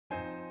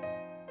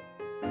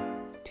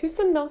To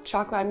some milk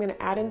chocolate, I'm going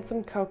to add in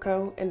some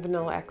cocoa and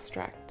vanilla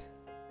extract.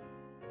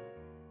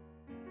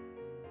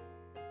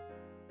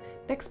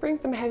 Next, bring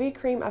some heavy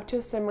cream up to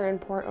a simmer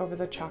and pour it over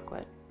the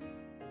chocolate.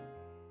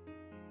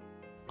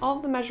 All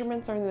of the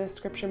measurements are in the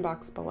description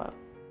box below.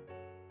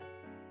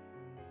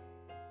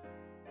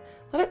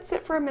 Let it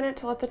sit for a minute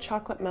to let the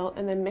chocolate melt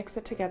and then mix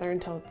it together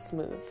until it's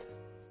smooth.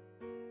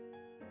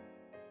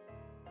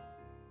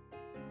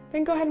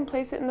 Then go ahead and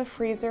place it in the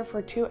freezer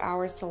for 2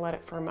 hours to let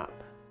it firm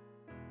up.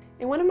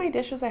 In one of my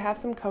dishes I have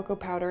some cocoa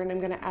powder and I'm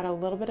going to add a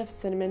little bit of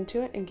cinnamon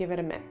to it and give it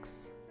a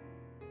mix.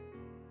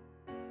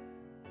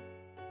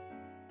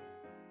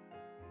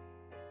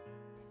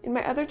 In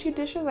my other 2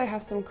 dishes I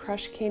have some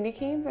crushed candy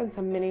canes and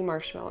some mini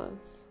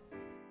marshmallows.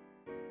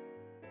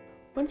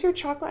 Once your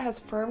chocolate has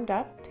firmed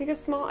up, take a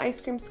small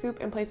ice cream scoop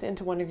and place it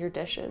into one of your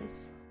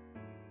dishes.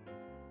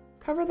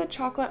 Cover the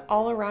chocolate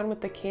all around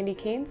with the candy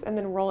canes and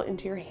then roll it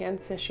into your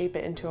hands to shape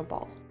it into a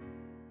ball.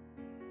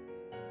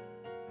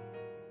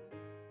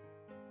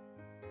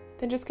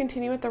 Then just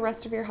continue with the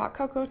rest of your hot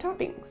cocoa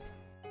toppings.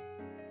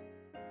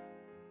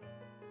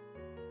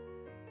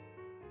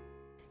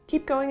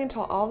 Keep going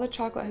until all the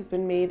chocolate has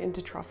been made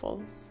into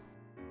truffles.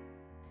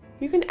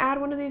 You can add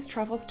one of these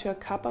truffles to a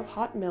cup of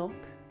hot milk,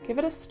 give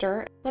it a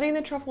stir, letting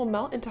the truffle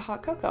melt into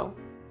hot cocoa,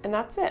 and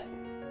that's it.